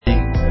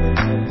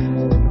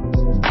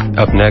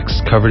Up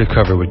next, Cover to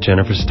Cover with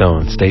Jennifer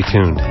Stone. Stay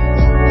tuned.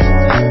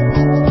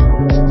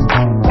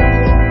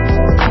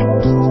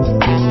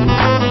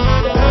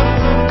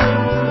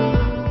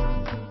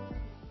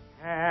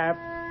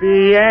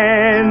 Happy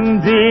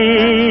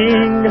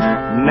ending,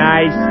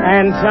 nice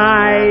and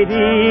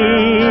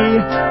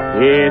tidy.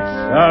 It's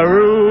a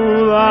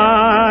rule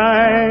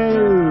I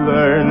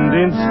learned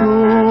in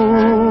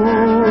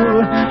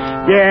school.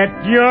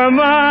 Get your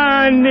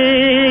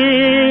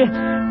money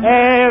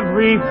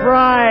every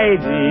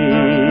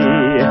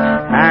Friday.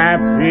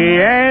 Happy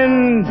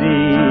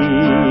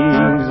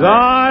endings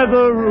are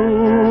the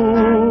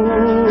rule.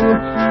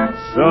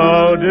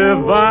 So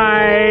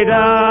divide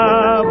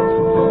up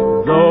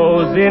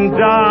those in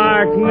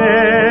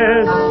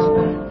darkness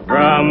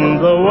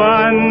from the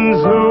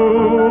ones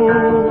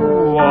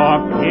who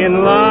walk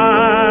in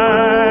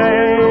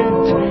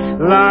light.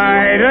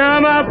 Light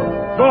 'em up,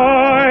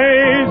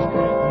 boys,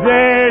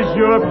 there's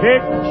your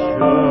picture.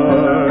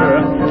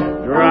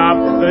 Drop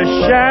the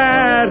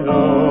shadows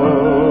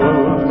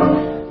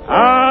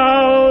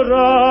out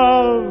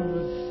of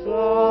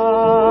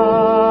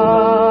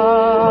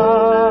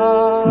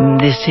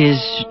sight. This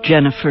is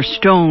Jennifer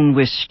Stone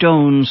with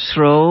Stone's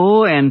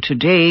Throw, and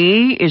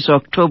today is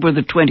October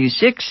the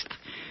 26th,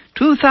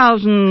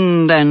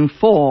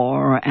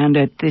 2004, and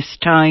at this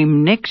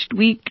time next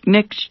week,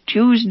 next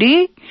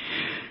Tuesday,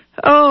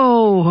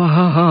 all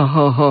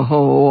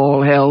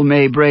hell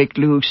may break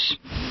loose.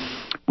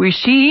 We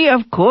see,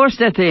 of course,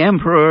 that the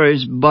Emperor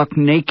is buck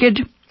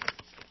naked.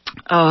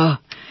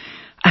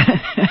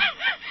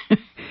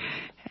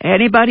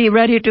 Anybody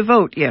ready to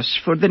vote? Yes,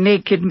 for the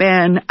naked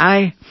man.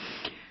 I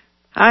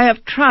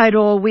have tried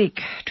all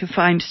week to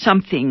find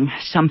something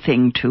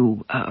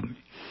to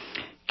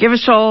give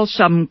us all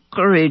some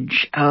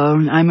courage.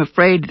 I'm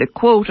afraid the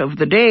quote of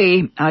the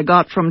day I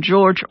got from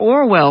George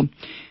Orwell.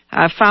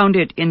 I found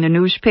it in the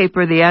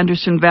newspaper, the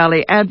Anderson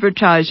Valley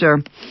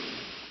Advertiser.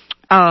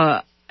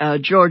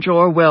 George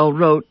Orwell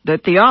wrote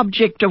that the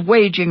object of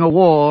waging a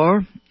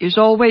war is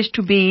always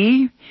to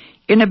be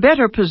in a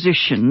better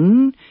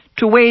position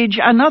to wage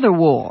another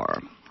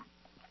war.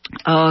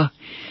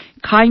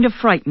 Kind of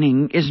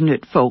frightening, isn't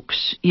it,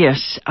 folks?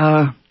 Yes.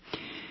 I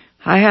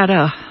had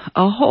a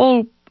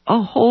whole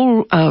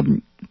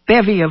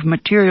bevy of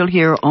material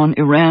here on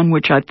Iran,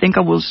 which I think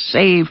I will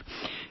save.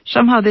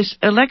 Somehow this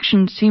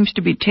election seems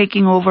to be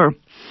taking over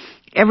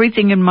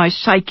everything in my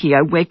psyche.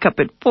 I wake up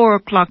at 4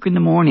 o'clock in the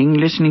morning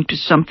listening to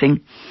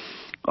something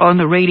on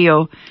the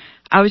radio.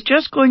 I was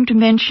just going to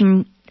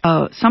mention,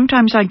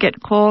 sometimes I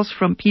get calls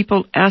from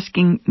people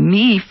asking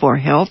me for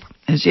help,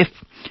 as if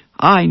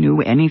I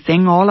knew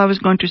anything. All I was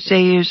going to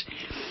say is,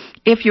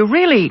 if you're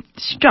really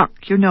stuck,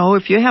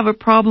 if you have a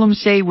problem,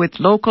 say, with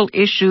local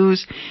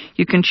issues,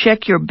 you can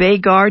check your Bay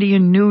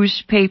Guardian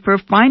newspaper,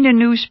 find a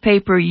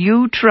newspaper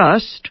you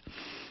trust.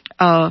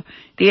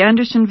 The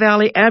Anderson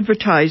Valley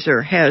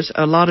Advertiser has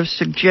a lot of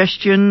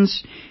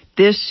suggestions.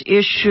 This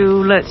issue,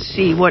 let's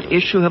see, what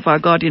issue have I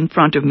got in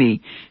front of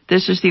me?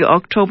 This is the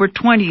October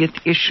 20th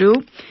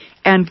issue.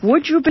 And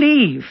would you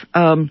believe,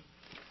 I'm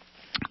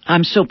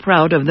so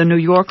proud of the New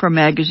Yorker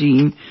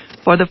magazine.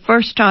 For the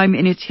first time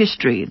in its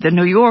history, the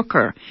New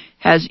Yorker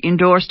has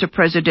endorsed a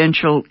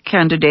presidential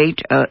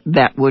candidate.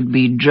 That would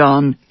be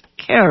John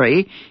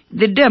Kerry,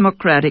 the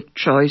Democratic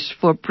choice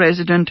for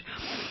president.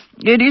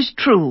 It is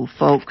true,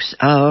 folks.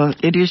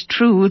 It is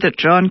true that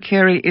John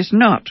Kerry is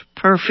not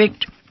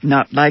perfect,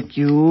 not like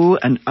you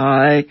and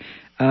I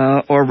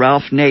or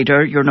Ralph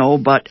Nader,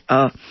 but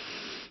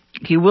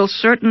he will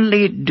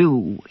certainly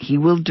do. He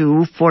will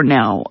do for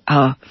now.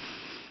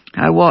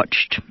 I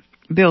watched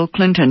Bill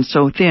Clinton,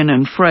 so thin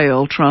and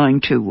frail,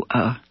 trying to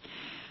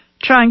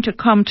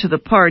come to the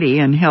party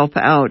and help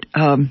out.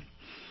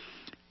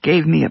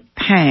 Gave me a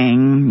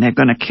pang. They're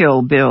going to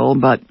kill Bill,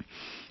 but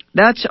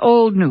that's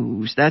old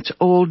news. That's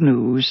old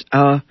news.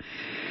 I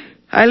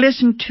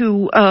listened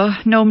to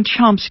Noam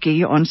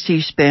Chomsky on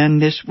C-SPAN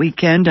this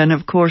weekend, and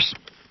of course,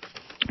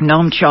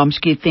 Noam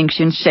Chomsky thinks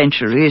in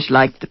centuries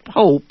like the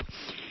Pope,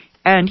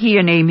 and he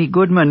and Amy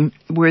Goodman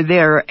were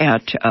there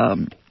at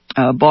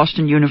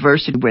Boston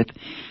University with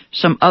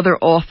some other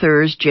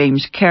authors,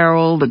 James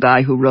Carroll, the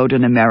guy who wrote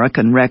An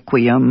American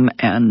Requiem,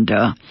 and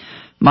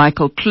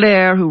Michael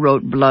Clare, who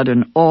wrote Blood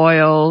and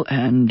Oil,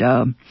 and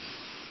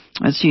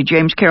let's see,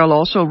 James Carroll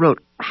also wrote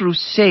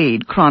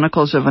Crusade,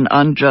 Chronicles of an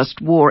Unjust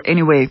War.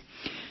 Anyway,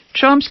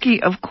 Chomsky,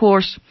 of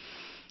course,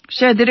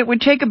 said that it would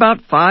take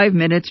about 5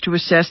 minutes to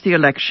assess the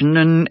election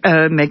and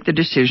make the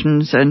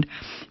decisions, and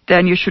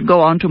then you should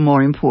go on to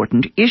more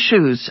important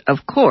issues,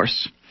 of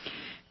course.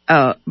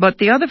 But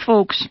the other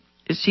folks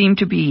seem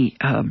to be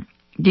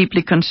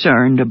deeply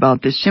concerned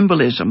about the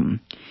symbolism.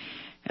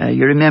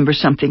 You remember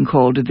something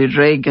called the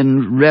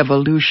Reagan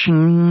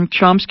Revolution.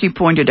 Chomsky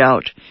pointed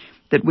out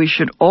that we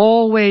should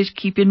always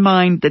keep in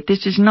mind that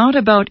this is not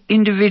about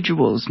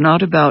individuals,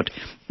 not about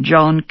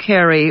John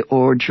Kerry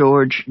or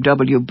George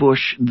W.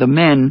 Bush, the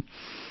men,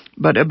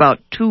 but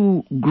about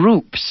two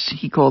groups.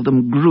 He called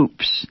them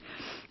groups.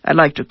 I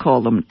like to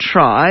call them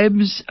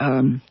tribes.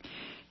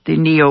 the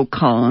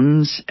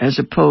neocons as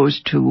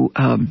opposed to,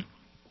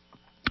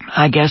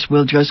 I guess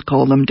we'll just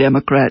call them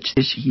Democrats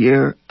this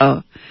year.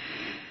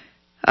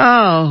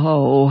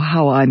 Oh,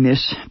 how I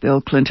miss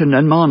Bill Clinton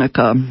and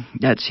Monica.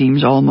 That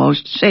seems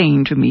almost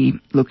sane to me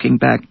looking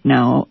back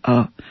now.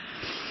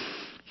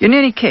 In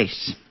any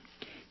case,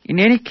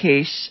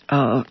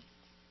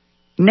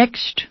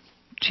 next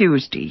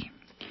Tuesday,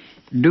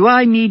 do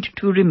I need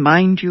to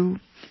remind you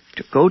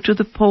to go to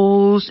the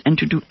polls and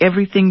to do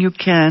everything you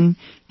can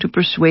to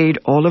persuade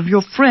all of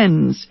your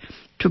friends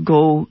to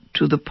go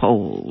to the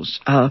polls?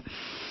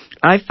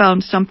 I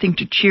found something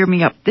to cheer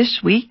me up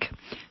this week.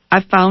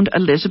 I found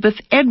Elizabeth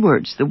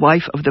Edwards, the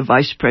wife of the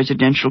vice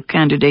presidential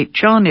candidate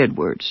John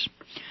Edwards.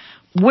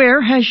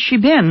 Where has she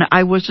been?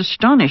 I was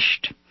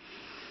astonished.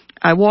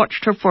 I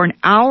watched her for an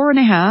hour and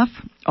a half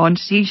on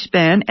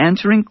C-SPAN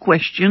answering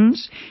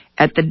questions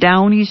at the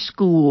Downey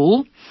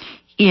School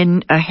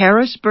in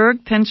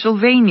Harrisburg,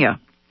 Pennsylvania.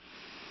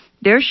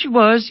 There she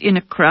was in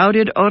a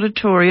crowded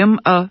auditorium.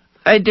 I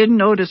didn't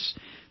notice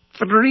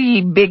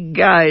 3 big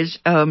guys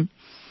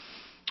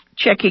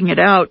checking it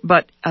out,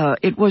 but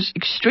it was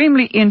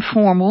extremely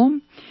informal.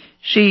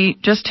 She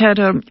just had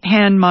a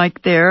hand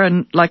mic there,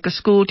 and like a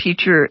school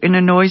teacher in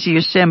a noisy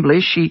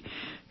assembly, she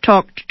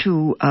talked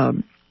to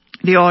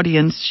the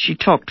audience. She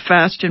talked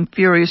fast and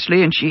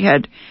furiously, and she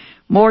had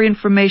more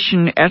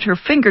information at her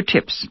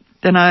fingertips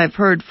than I've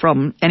heard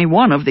from any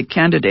one of the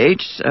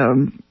candidates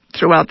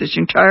throughout this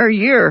entire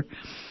year.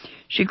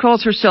 She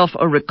calls herself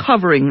a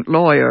recovering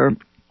lawyer.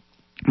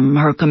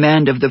 Her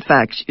command of the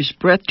facts is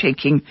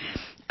breathtaking.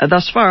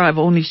 Thus far, I've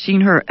only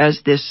seen her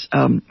as this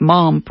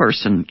mom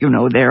person,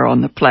 there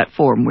on the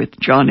platform with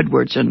John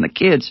Edwards and the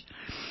kids.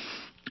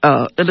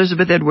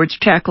 Elizabeth Edwards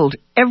tackled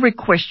every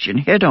question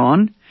head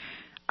on.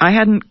 I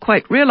hadn't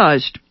quite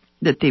realized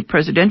that the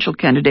presidential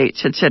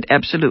candidates had said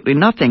absolutely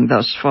nothing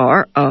thus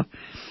far.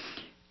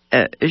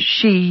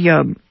 She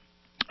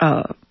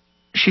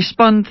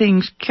spun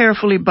things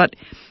carefully, but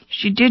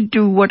she did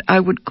do what I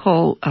would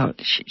call,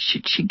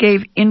 she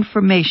gave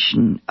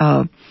information.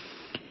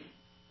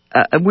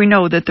 We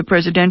know that the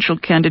presidential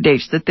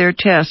candidates, that their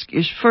task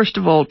is, first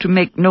of all, to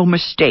make no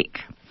mistake.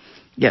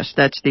 Yes,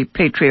 that's the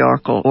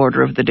patriarchal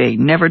order of the day.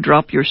 Never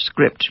drop your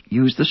script.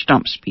 Use the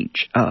stump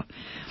speech.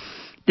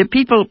 The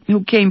people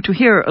who came to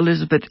hear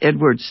Elizabeth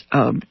Edwards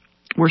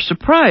were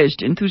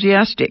surprised,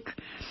 enthusiastic.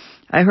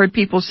 I heard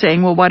people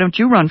saying, well, why don't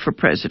you run for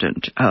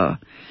president?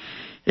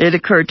 It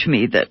occurred to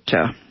me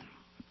that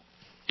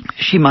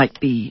she might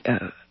be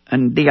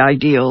and the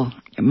ideal.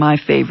 My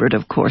favorite,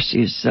 of course,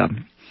 is,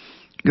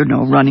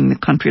 running the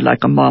country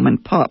like a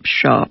mom-and-pop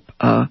shop.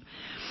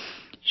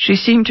 She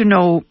seemed to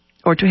know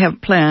or to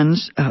have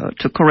plans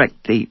to correct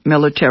the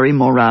military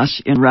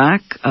morass in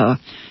Iraq.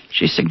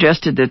 She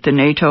suggested that the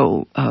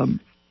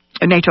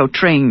NATO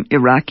train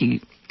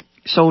Iraqi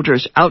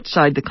soldiers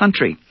outside the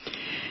country.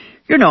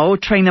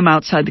 Train them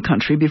outside the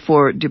country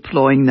before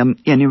deploying them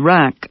in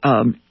Iraq.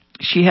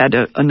 She had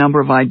a number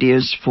of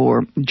ideas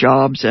for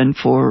jobs and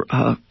for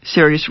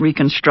serious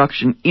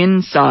reconstruction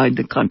inside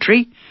the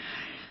country.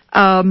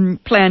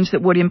 Plans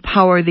that would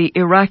empower the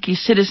Iraqi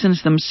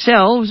citizens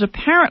themselves.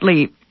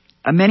 Apparently,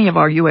 many of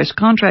our U.S.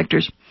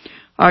 contractors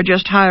are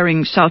just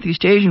hiring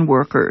Southeast Asian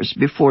workers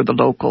before the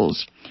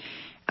locals.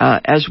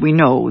 As we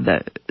know,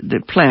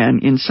 the plan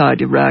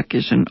inside Iraq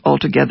is an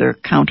altogether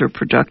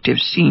counterproductive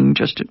scene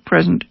just at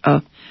present.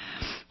 The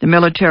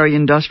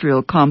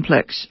military-industrial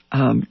complex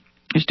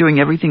is doing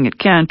everything it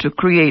can to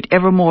create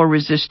ever more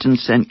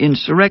resistance and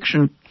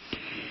insurrection.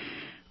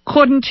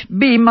 Couldn't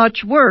be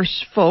much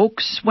worse,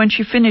 folks. When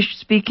she finished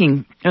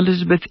speaking,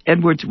 Elizabeth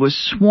Edwards was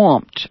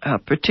swamped,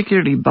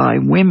 particularly by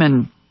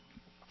women.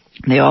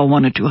 They all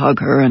wanted to hug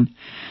her, and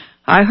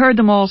I heard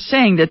them all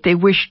saying that they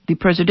wished the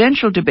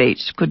presidential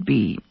debates could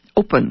be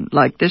open,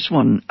 like this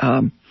one.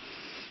 An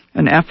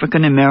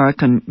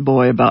African-American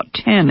boy about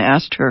 10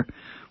 asked her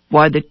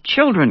why the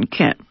children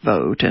can't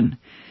vote, and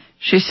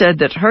she said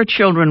that her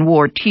children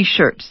wore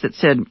T-shirts that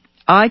said,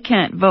 I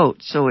can't vote,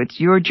 so it's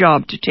your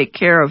job to take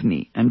care of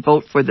me and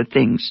vote for the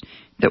things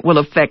that will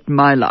affect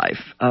my life,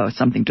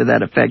 something to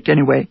that effect.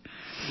 Anyway,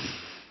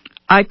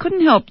 I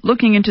couldn't help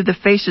looking into the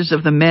faces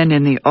of the men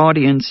in the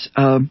audience.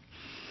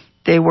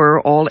 They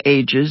were all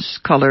ages,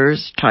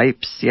 colors,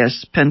 types,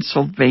 yes,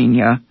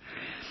 Pennsylvania.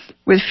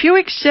 With few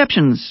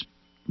exceptions,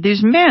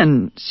 these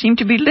men seemed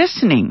to be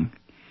listening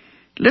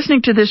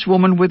to this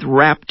woman with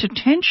rapt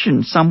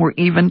attention. Some were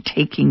even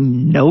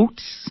taking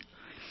notes.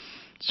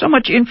 So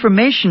much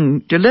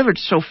information delivered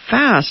so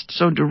fast,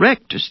 so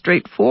direct,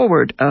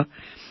 straightforward.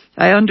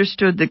 I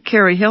understood the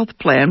Kerry Health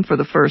Plan for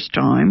the first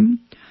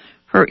time.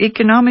 Her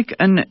economic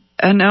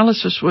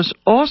analysis was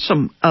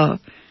awesome.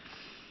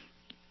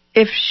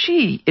 If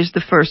she is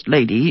the first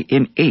lady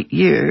in 8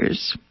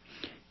 years,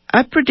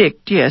 I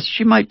predict, yes,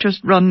 she might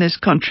just run this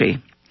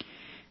country.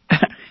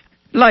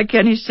 Like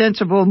any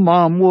sensible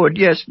mom would,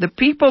 yes, the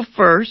people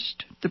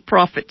first, the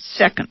profits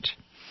second.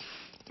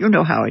 You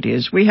know how it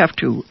is. We have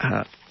to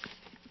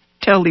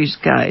tell these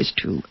guys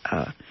to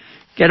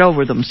get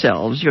over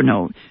themselves,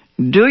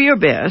 Do your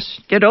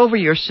best. Get over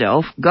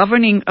yourself.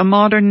 Governing a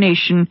modern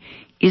nation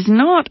is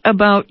not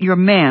about your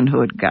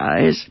manhood,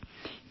 guys.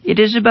 It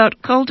is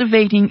about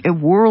cultivating a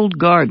world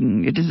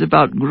garden. It is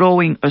about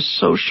growing a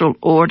social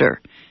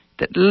order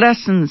that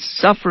lessens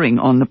suffering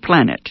on the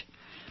planet,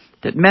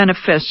 that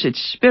manifests its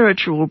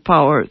spiritual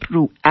power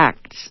through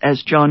acts.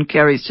 As John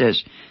Kerry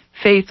says,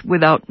 faith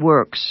without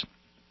works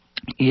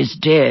is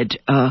dead.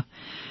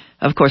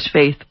 Of course,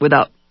 faith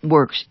without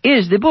works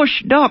is the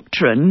Bush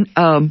doctrine.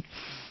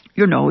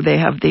 They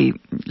have the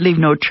Leave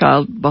No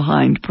Child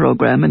Behind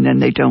program, and then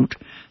they don't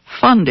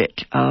fund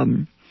it.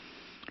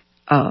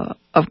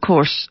 Of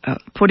course,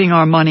 putting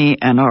our money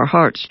and our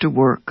hearts to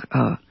work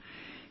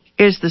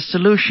is the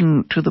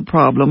solution to the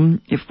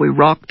problem. If we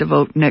rock the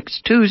vote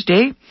next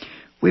Tuesday,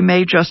 we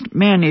may just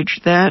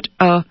manage that.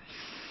 I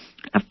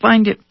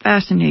find it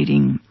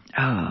fascinating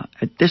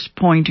at this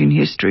point in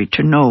history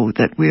to know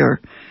that we're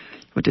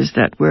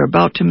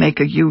about to make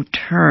a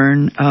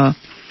U-turn.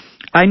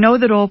 I know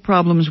that all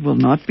problems will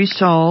not be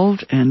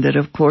solved, and that,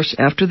 of course,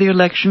 after the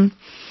election,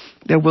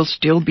 there will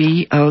still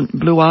be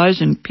blue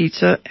eyes and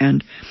pizza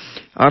and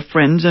our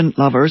friends and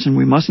lovers, and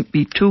we mustn't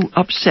be too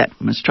upset.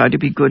 We must try to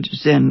be good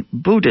Zen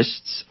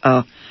Buddhists.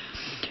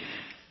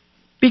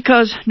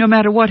 Because no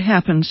matter what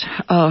happens,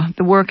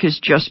 the work is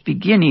just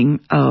beginning.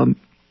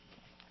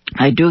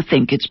 I do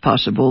think it's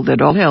possible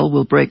that all hell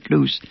will break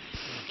loose.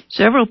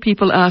 Several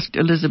people asked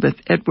Elizabeth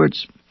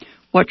Edwards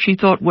what she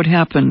thought would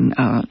happen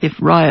if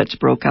riots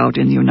broke out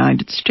in the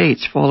United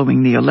States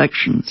following the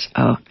elections.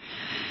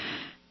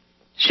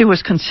 She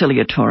was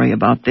conciliatory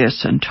about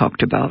this and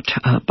talked about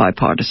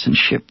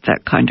bipartisanship,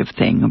 that kind of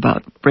thing,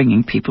 about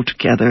bringing people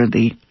together.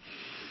 The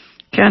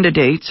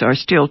candidates are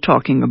still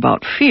talking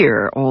about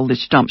fear, all the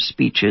stump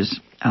speeches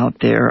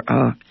out there.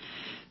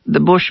 The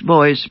Bush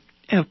boys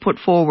have put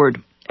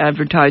forward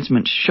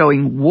advertisements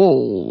showing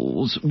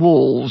wolves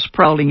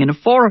prowling in a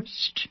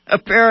forest,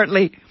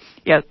 apparently.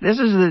 Yes, this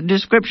is the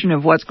description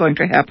of what's going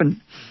to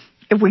happen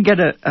if we get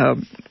a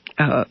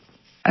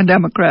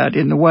Democrat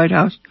in the White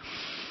House.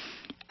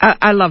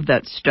 I love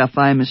that stuff.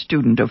 I'm a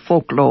student of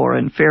folklore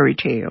and fairy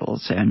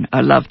tales, and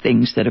I love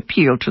things that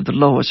appeal to the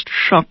lowest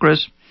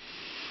chakras.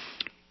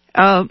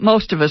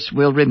 Most of us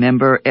will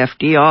remember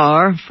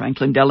FDR,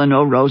 Franklin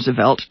Delano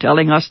Roosevelt,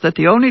 telling us that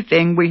the only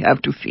thing we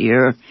have to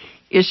fear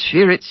is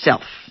fear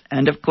itself.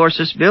 And, of course,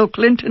 as Bill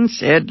Clinton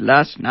said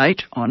last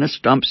night on a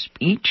stump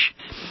speech,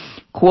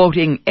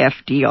 quoting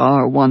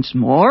FDR once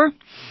more,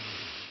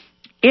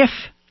 if,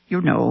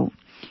 you're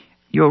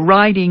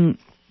riding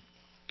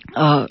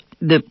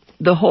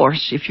the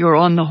horse, if you're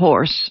on the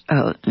horse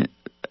that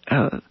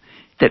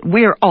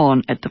we're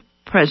on at the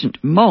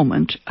present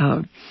moment,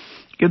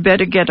 you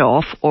better get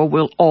off or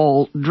we'll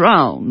all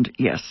drown.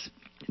 Yes,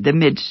 the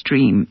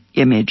midstream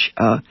image.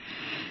 I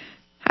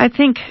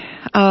think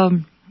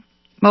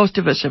most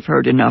of us have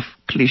heard enough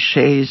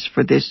cliches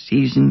for this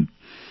season.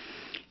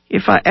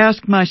 If I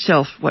ask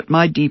myself what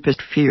my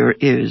deepest fear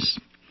is,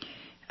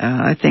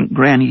 I think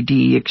Granny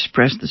D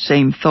expressed the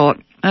same thought.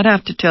 I'd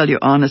have to tell you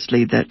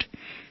honestly that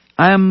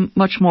I am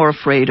much more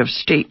afraid of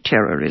state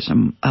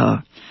terrorism.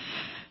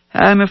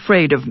 I'm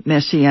afraid of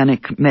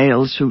messianic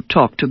males who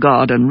talk to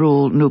God and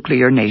rule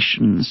nuclear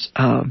nations.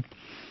 I'm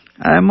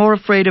more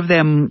afraid of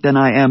them than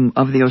I am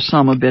of the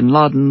Osama bin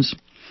Ladens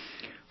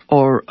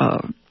or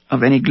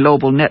of any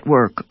global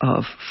network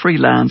of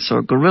freelance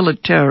or guerrilla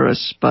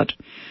terrorists. But,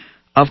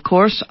 of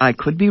course, I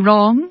could be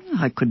wrong.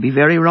 I could be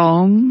very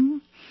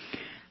wrong.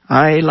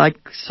 I, like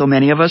so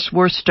many of us,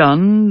 were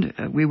stunned.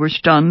 We were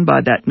stunned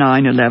by that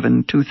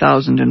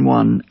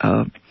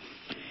 9/11/2001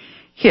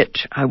 hit.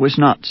 I was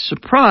not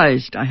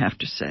surprised, I have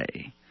to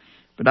say.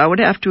 But I would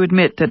have to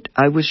admit that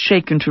I was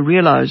shaken to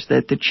realize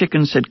that the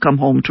chickens had come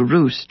home to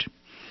roost,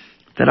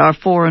 that our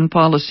foreign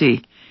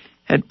policy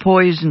had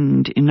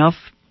poisoned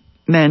enough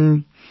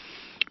men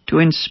to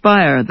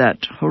inspire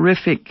that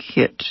horrific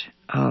hit.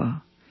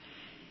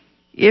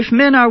 If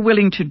men are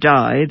willing to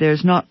die,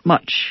 there's not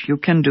much you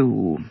can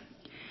do.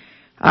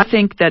 I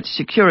think that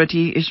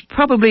security is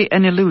probably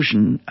an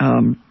illusion.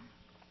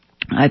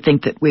 I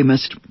think that we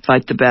must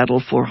fight the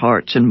battle for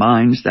hearts and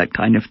minds, that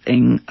kind of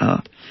thing.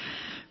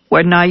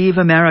 When naive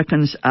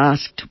Americans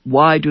asked,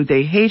 why do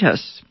they hate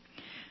us?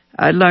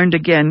 I learned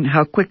again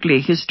how quickly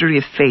history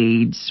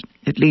fades,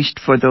 at least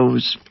for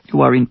those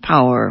who are in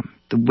power,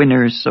 the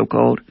winners,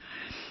 so-called.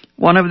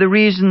 One of the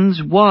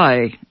reasons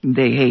why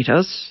they hate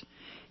us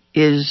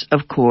is,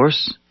 of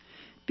course,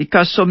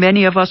 because so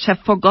many of us have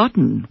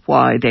forgotten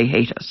why they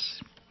hate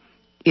us,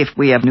 if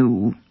we ever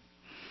knew.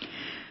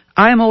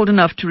 I am old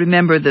enough to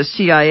remember the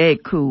CIA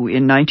coup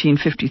in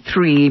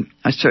 1953.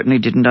 I certainly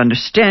didn't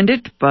understand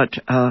it, but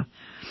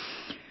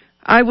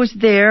I was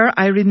there.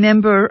 I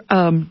remember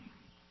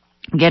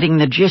getting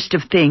the gist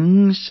of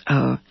things.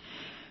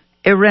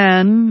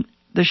 Iran,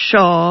 the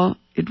Shah,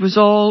 it was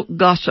all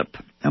gossip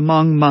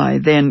among my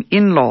then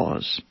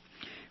in-laws.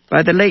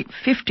 By the late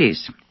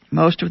 50s,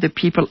 most of the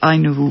people I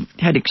knew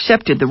had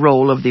accepted the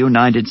role of the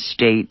United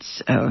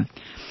States.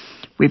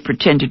 We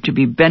pretended to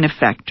be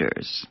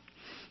benefactors.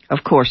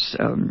 Of course,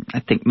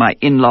 I think my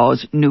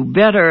in-laws knew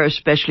better,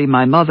 especially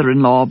my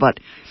mother-in-law, but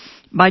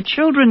my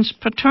children's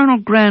paternal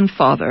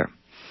grandfather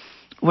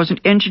was an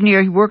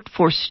engineer. He worked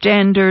for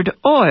Standard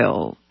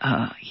Oil.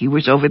 He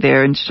was over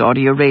there in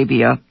Saudi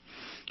Arabia,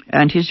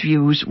 and his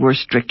views were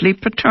strictly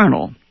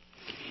paternal.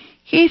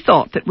 He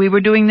thought that we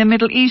were doing the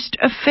Middle East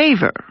a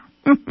favor.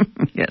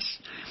 Yes.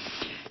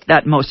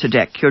 That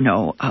Mossadegh,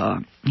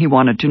 he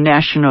wanted to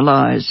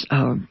nationalize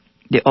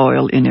the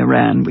oil in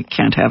Iran. We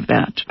can't have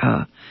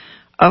that.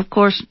 Of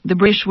course, the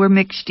British were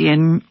mixed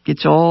in.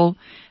 It's all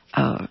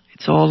a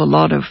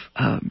lot of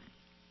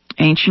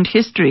ancient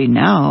history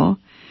now.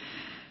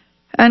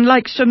 And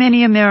like so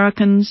many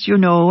Americans,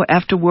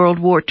 after World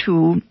War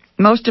II,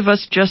 most of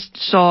us just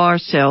saw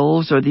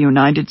ourselves or the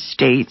United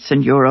States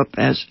and Europe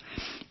as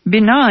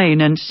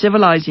benign and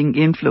civilizing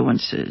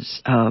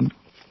influences.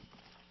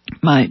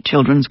 My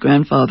children's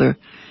grandfather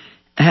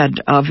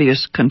had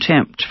obvious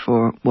contempt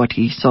for what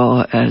he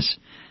saw as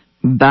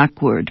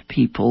backward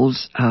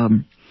peoples.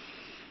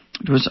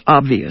 It was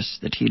obvious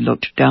that he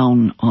looked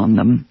down on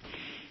them.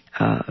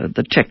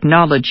 The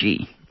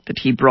technology that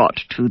he brought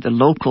to the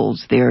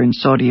locals there in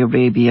Saudi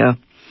Arabia,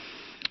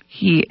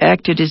 he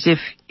acted as if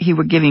he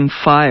were giving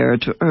fire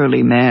to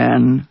early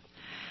man.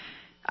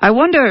 I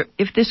wonder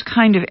if this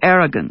kind of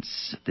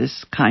arrogance,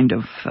 this kind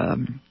of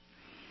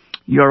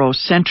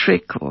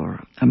Eurocentric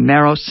or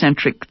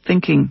Amerocentric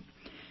thinking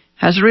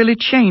has really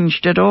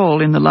changed at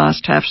all in the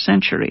last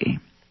half-century.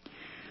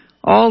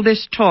 All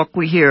this talk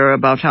we hear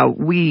about how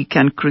we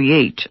can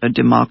create a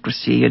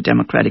democracy, a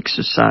democratic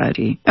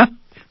society,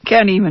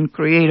 can't even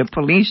create a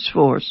police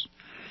force.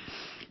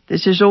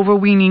 This is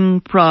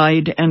overweening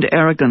pride and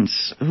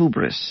arrogance,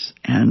 hubris.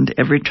 And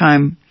every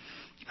time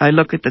I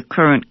look at the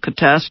current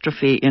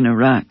catastrophe in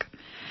Iraq,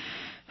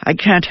 I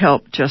can't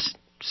help just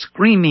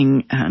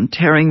screaming and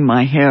tearing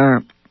my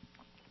hair,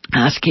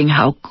 asking,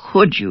 how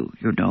could you,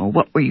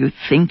 what were you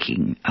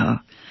thinking?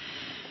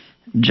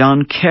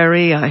 John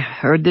Kerry, I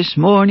heard this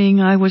morning,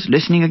 I was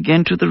listening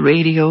again to the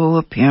radio,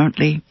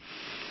 apparently.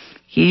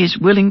 He is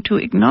willing to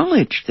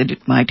acknowledge that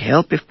it might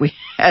help if we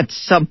had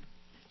some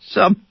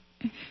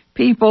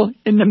people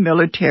in the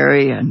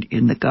military and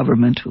in the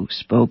government who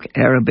spoke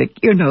Arabic,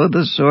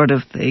 the sort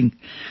of thing.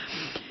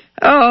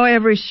 Oh,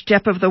 every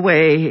step of the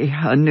way,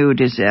 a new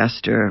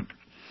disaster.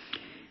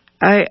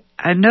 I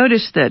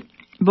noticed that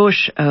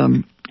Bush,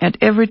 at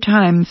every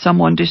time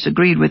someone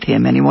disagreed with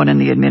him, anyone in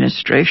the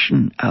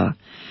administration,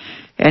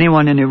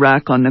 anyone in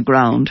Iraq on the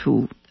ground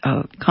who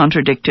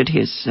contradicted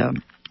his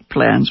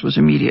plans was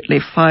immediately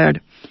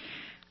fired.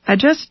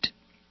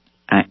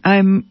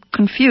 I'm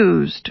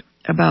confused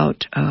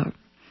about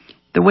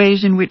the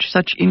ways in which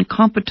such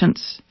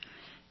incompetence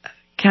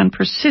can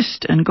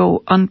persist and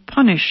go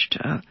unpunished,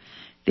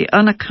 the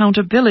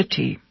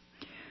unaccountability.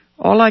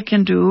 All I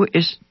can do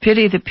is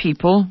pity the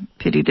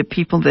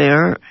people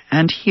there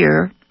and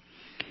here.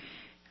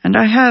 And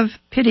I have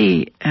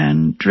pity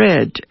and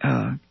dread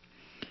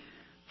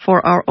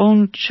for our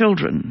own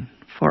children,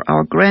 for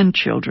our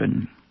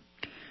grandchildren,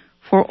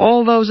 for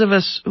all those of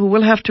us who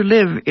will have to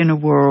live in a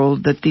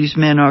world that these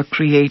men are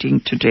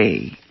creating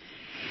today.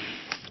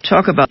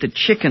 Talk about the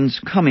chickens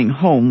coming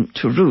home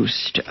to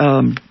roost.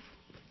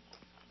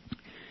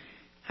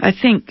 I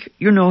think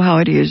you know how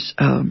it is.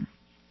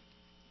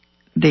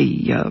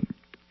 The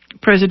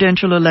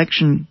presidential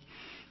election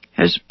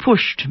has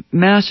pushed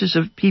masses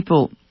of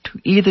people to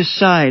either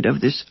side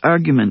of this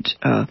argument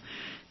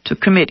to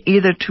commit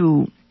either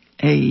to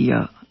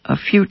a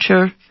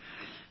future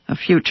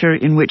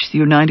in which the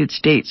United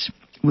States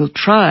will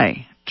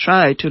try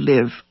to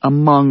live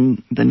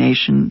among the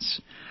nations,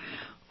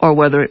 or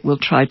whether it will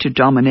try to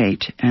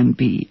dominate and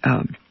be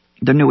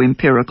the new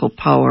empirical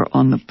power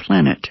on the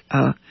planet.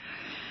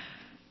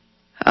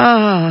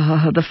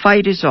 The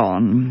fight is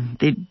on.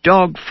 The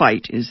dog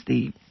fight is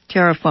the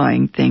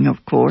terrifying thing,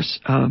 of course.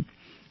 I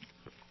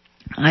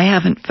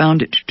haven't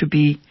found it to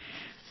be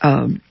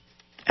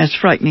as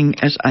frightening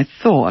as I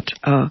thought.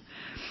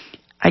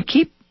 I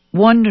keep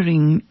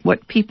wondering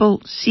what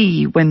people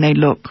see when they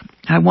look.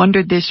 I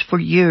wondered this for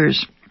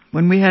years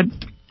when we had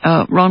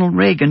Ronald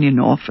Reagan in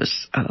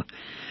office.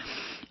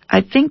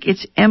 I think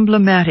it's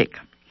emblematic,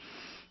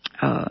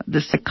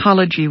 the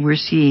psychology we're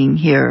seeing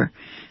here.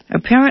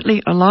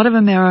 Apparently, a lot of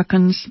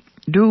Americans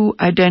do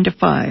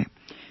identify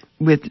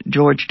with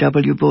George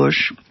W.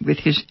 Bush, with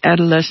his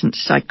adolescent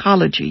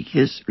psychology,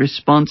 his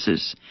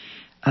responses,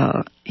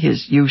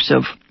 his use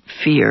of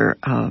fear.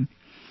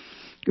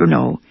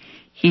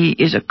 He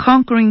is a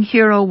conquering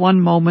hero one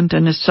moment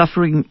and a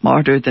suffering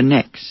martyr the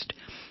next.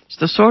 It's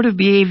the sort of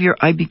behavior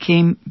I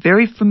became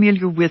very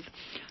familiar with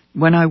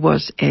when I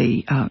was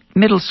a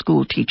middle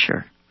school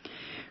teacher.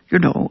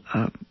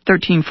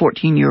 13,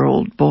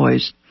 14-year-old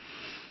boys.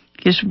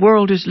 His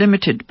world is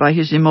limited by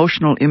his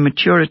emotional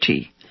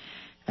immaturity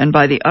and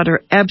by the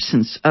utter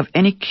absence of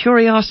any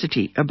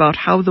curiosity about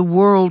how the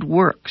world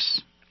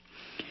works.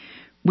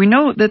 We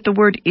know that the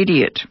word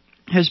idiot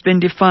has been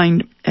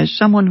defined as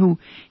someone who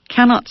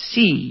cannot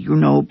see,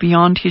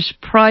 beyond his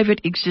private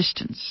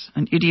existence.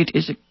 An idiot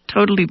is a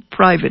totally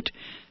private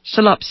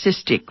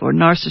solipsistic or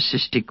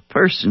narcissistic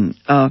person,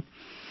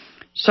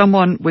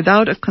 someone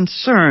without a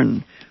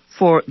concern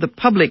for the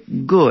public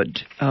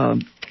good.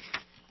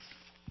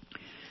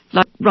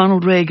 Like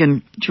Ronald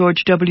Reagan,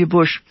 George W.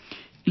 Bush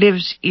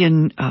lives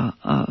in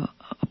a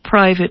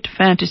private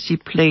fantasy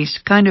place,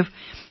 kind of,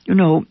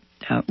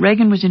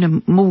 Reagan was in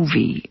a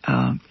movie.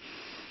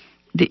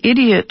 The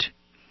idiot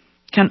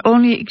can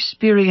only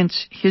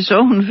experience his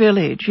own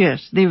village.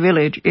 Yes, the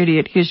village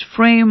idiot. His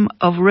frame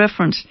of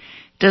reference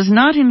does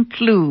not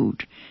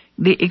include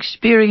the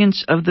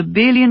experience of the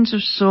billions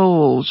of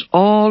souls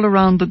all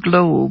around the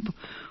globe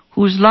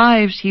whose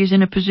lives he is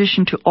in a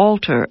position to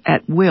alter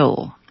at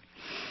will.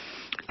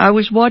 I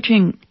was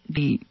watching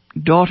the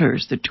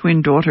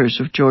twin daughters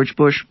of George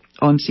Bush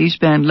on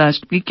C-SPAN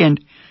last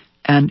weekend,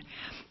 and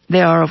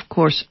they are, of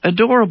course,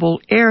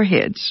 adorable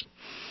airheads.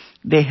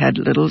 They had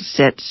little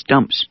set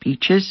stump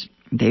speeches.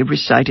 They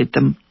recited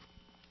them.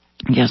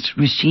 Yes,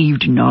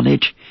 received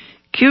knowledge.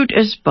 Cute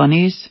as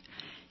bunnies.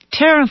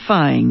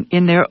 Terrifying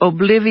in their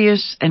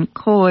oblivious and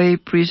coy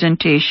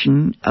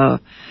presentation.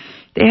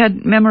 They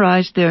had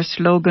memorized their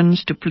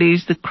slogans to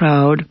please the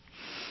crowd.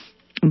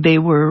 They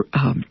were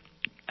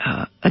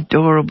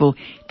adorable.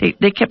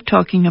 They kept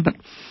talking about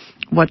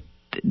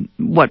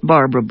what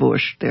Barbara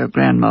Bush, their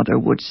grandmother,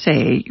 would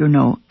say.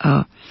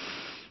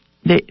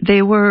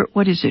 They were,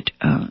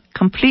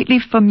 completely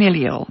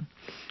familial.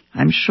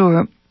 I'm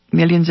sure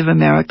millions of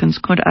Americans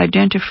could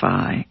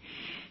identify.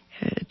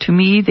 To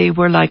me, they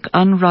were like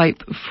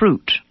unripe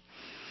fruit.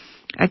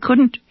 I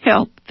couldn't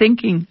help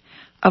thinking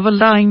of a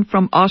line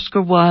from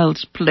Oscar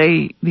Wilde's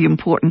play, The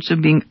Importance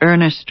of Being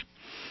Earnest.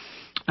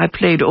 I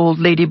played old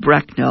Lady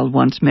Bracknell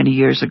once many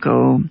years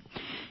ago.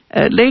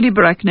 Lady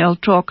Bracknell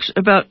talks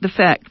about the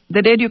fact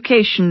that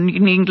education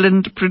in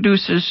England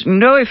produces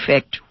no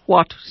effect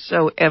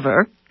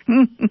whatsoever,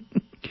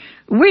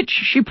 which,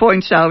 she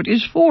points out,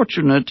 is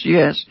fortunate,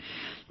 yes,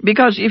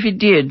 because if it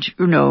did,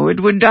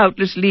 it would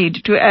doubtless lead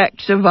to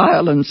acts of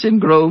violence in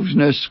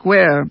Grosvenor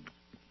Square.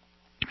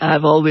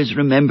 I've always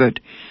remembered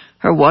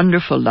her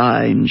wonderful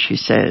line. She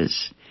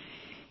says,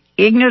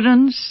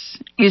 "Ignorance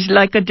is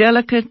like a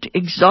delicate,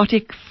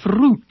 exotic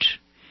fruit.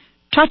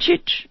 Touch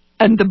it,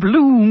 and the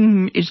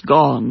bloom is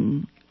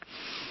gone."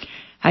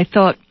 I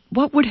thought,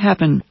 what would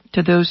happen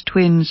to those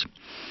twins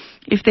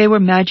if they were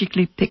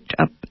magically picked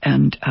up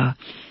and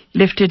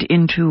lifted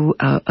into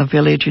a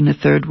village in a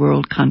third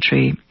world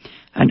country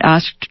and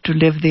asked to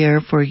live there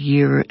for a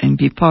year and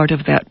be part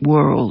of that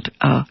world?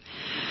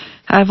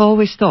 I've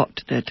always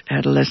thought that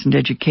adolescent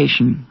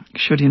education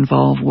should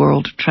involve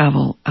world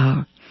travel,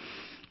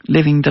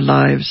 living the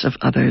lives of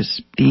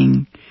others,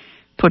 being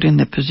put in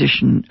the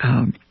position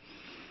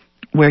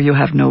where you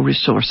have no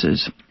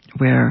resources,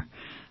 where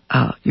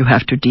you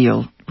have to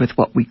deal with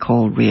what we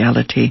call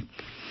reality.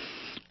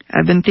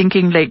 I've been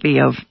thinking lately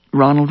of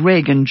Ronald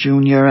Reagan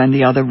Jr. and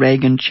the other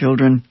Reagan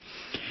children.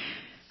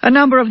 A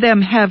number of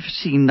them have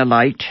seen the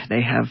light.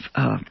 They have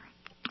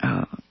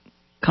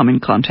come in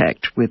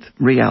contact with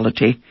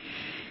reality.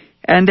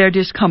 And their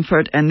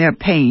discomfort and their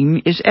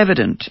pain is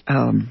evident.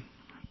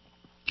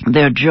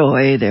 Their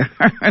joy,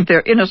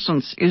 their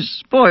innocence is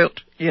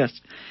spoilt. Yes,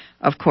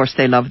 of course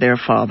they love their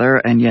father,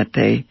 and yet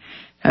they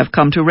have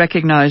come to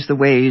recognize the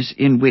ways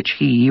in which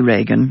he,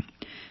 Reagan,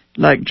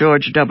 like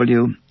George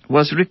W.,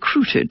 was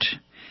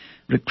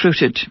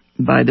recruited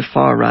by the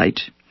far right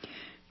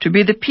to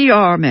be the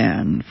PR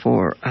man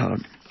for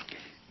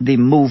the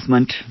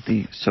movement,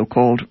 the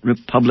so-called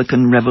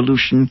Republican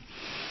Revolution.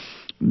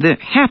 The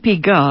happy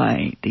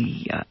guy,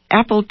 the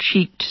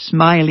apple-cheeked,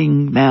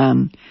 smiling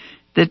man,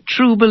 the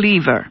true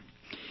believer.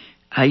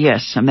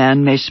 Yes, a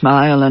man may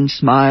smile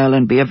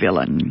and be a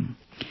villain.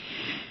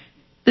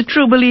 The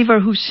true believer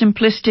whose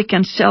simplistic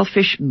and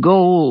selfish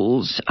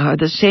goals are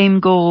the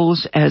same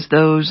goals as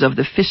those of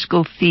the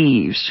fiscal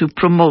thieves who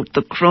promote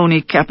the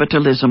crony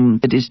capitalism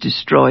that is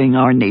destroying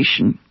our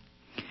nation.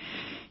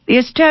 The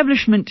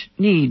establishment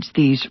needs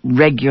these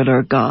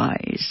regular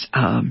guys,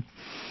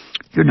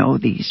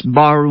 these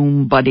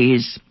barroom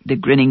buddies, the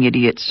grinning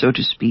idiots, so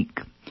to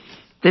speak.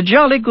 The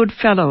jolly good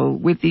fellow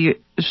with the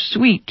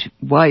sweet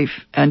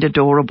wife and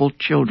adorable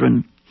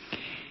children.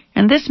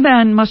 And this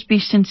man must be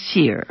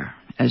sincere,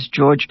 as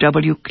George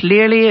W.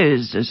 clearly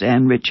is, as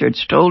Ann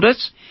Richards told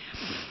us.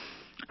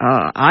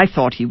 I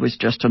thought he was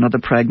just another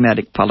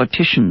pragmatic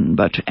politician,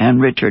 but Ann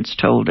Richards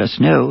told us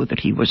no, that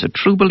he was a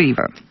true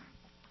believer.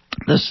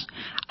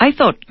 I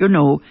thought,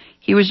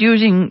 he was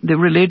using the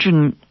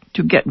religion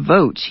to get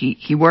votes.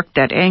 He worked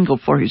that angle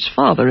for his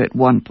father at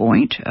one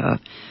point.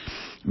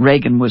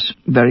 Reagan was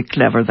very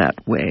clever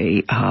that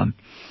way.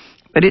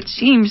 But it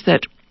seems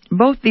that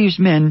both these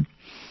men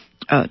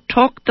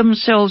talked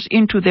themselves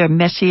into their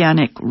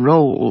messianic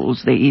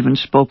roles. They even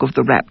spoke of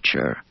the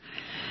rapture.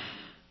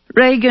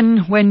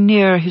 Reagan, when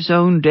near his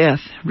own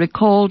death,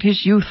 recalled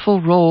his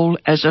youthful role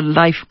as a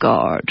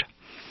lifeguard.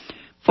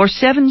 For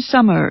 7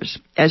 summers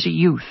as a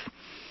youth,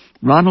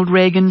 Ronald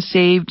Reagan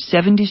saved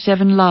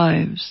 77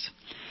 lives.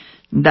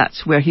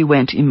 That's where he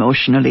went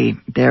emotionally,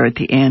 there at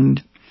the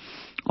end.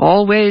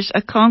 Always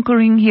a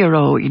conquering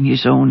hero in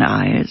his own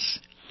eyes.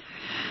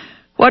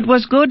 What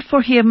was good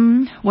for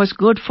him was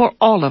good for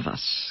all of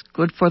us,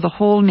 good for the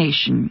whole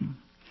nation.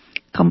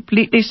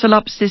 Completely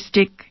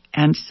solipsistic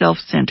and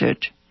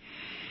self-centered.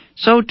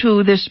 So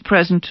too this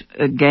present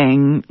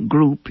gang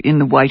group in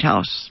the White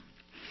House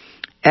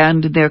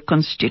and their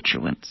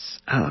constituents.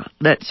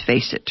 Let's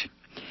face it.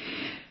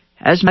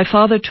 As my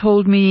father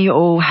told me,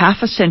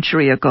 half a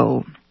century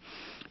ago,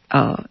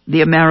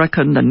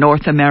 the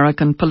North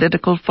American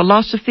political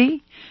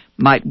philosophy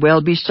might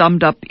well be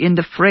summed up in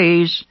the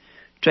phrase,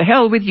 "To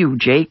hell with you,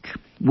 Jake,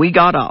 we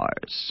got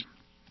ours."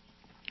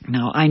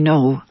 Now, I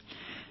know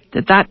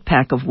that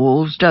pack of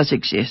wolves does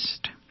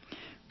exist,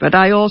 but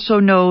I also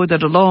know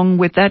that along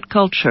with that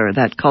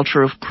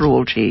culture of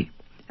cruelty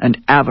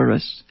and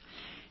avarice,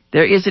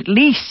 there is at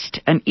least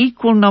an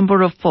equal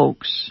number of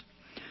folks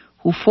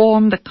who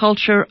form the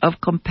culture of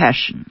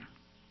compassion.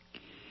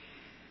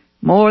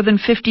 More than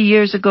 50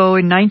 years ago,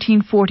 in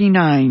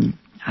 1949,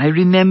 I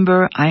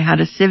remember I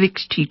had a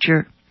civics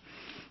teacher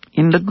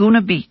in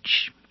Laguna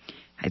Beach.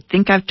 I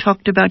think I've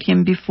talked about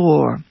him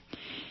before.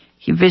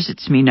 He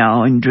visits me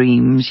now in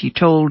dreams. He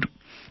told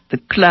the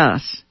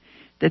class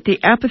that the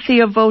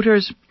apathy of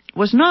voters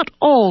was not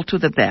all to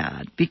the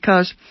bad,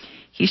 because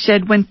he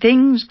said when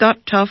things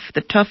got tough, the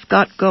tough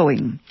got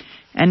going.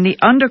 And the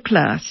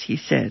underclass, he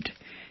said,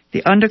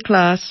 the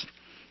underclass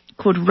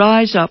could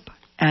rise up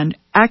and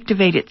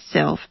activate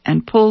itself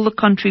and pull the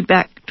country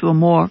back to a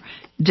more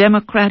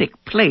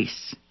democratic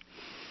place.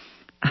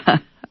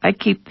 I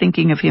keep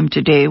thinking of him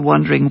today,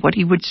 wondering what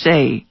he would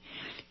say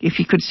if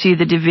he could see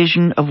the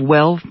division of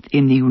wealth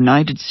in the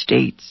United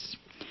States.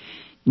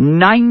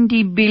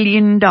 $90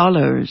 billion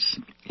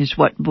is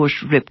what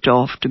Bush ripped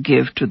off to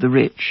give to the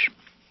rich.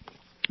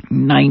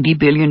 $90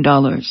 billion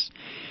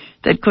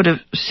that could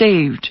have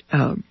saved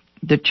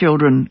the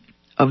children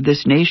of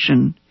this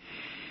nation.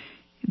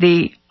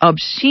 The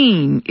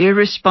obscene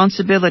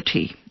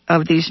irresponsibility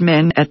of these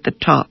men at the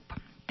top,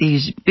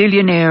 these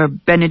billionaire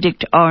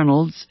Benedict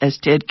Arnolds, as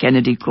Ted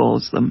Kennedy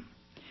calls them.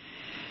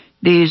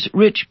 These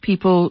rich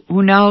people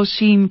who now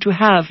seem to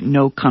have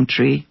no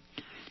country,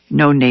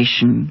 no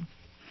nation.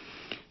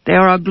 They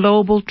are a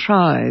global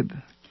tribe.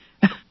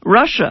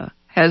 Russia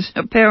has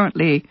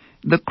apparently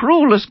the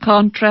cruelest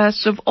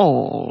contrasts of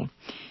all.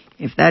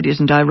 If that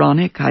isn't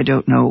ironic, I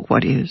don't know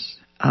what is.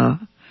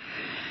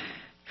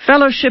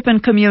 Fellowship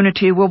and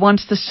community were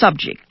once the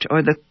subject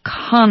or the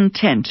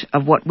content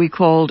of what we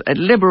called a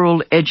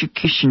liberal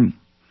education.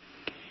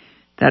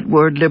 That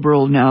word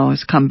liberal now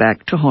has come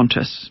back to haunt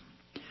us.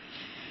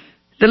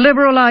 The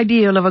liberal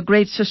ideal of a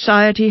great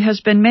society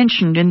has been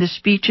mentioned in the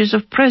speeches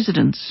of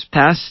presidents,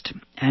 past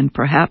and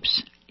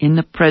perhaps in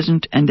the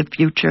present and the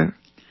future.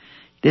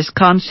 This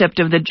concept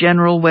of the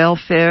general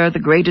welfare, the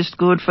greatest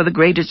good for the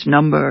greatest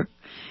number.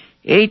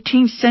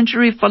 18th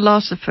century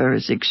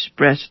philosophers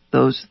expressed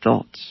those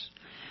thoughts.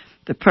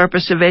 The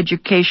purpose of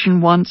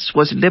education once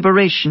was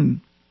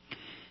liberation.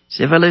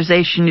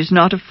 Civilization is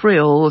not a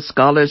frill,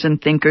 scholars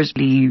and thinkers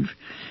believe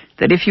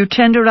that if you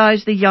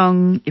tenderize the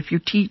young, if you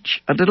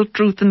teach a little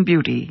truth and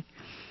beauty,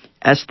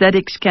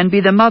 aesthetics can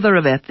be the mother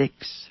of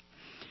ethics.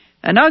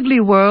 An ugly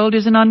world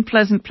is an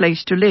unpleasant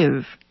place to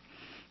live.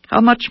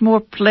 How much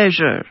more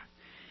pleasure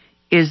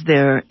is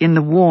there in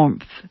the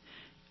warmth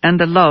and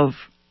the love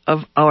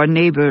of our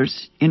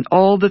neighbors, in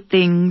all the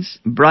things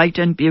bright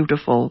and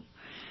beautiful.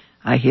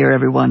 I hear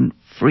everyone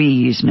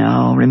freeze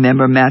now.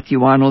 Remember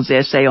Matthew Arnold's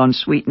essay on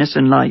sweetness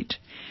and light.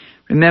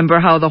 Remember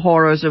how the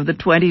horrors of the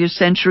 20th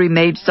century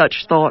made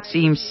such thought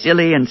seem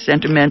silly and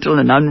sentimental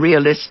and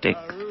unrealistic.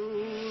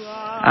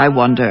 I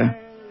wonder,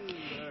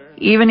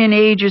 even in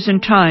ages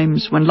and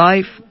times when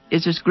life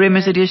is as grim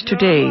as it is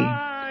today,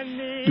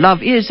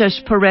 love is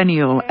as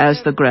perennial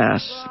as the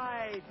grass.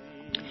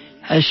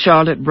 As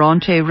Charlotte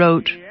Bronte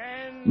wrote,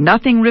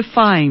 nothing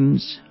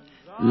refines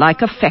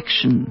like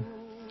affection.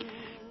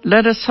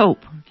 Let us hope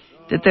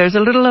that there's a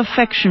little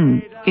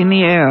affection in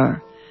the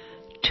air.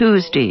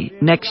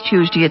 Next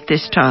Tuesday at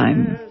this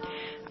time.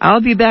 I'll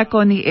be back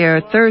on the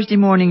air Thursday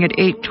morning at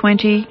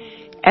 8:20,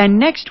 and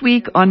next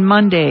week on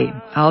Monday,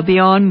 I'll be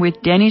on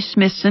with Denny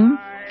Smithson.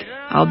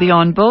 I'll be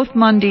on both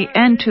Monday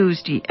and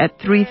Tuesday at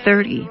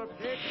 3:30,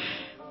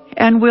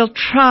 and we'll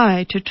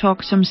try to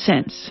talk some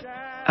sense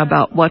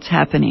about what's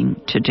happening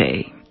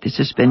today. This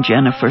has been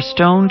Jennifer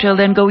Stone. Till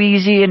then, go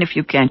easy, and if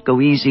you can't go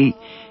easy,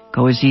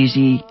 go as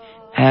easy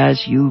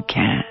as you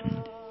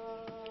can.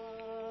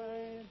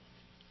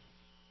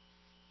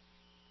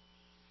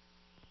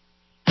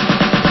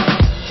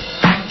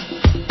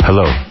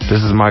 Hello,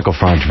 this is Michael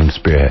Franch from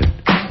Spearhead.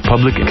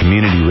 Public and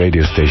community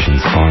radio stations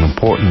are an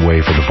important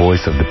way for the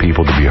voice of the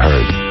people to be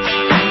heard.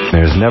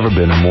 There has never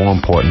been a more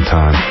important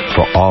time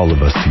for all of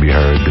us to be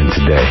heard than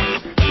today.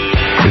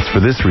 It's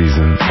for this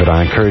reason that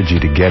I encourage you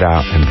to get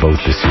out and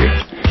vote this year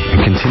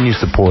and continue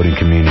supporting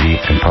community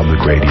and public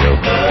radio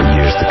for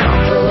years to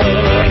come.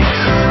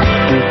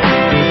 Peace.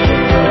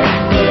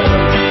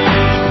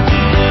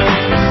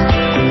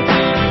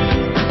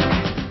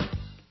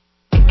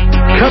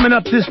 Coming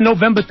up this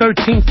November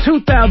 13th,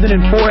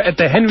 2004 at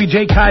the Henry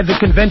J. Kaiser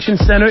Convention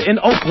Center in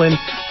Oakland,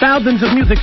 thousands of music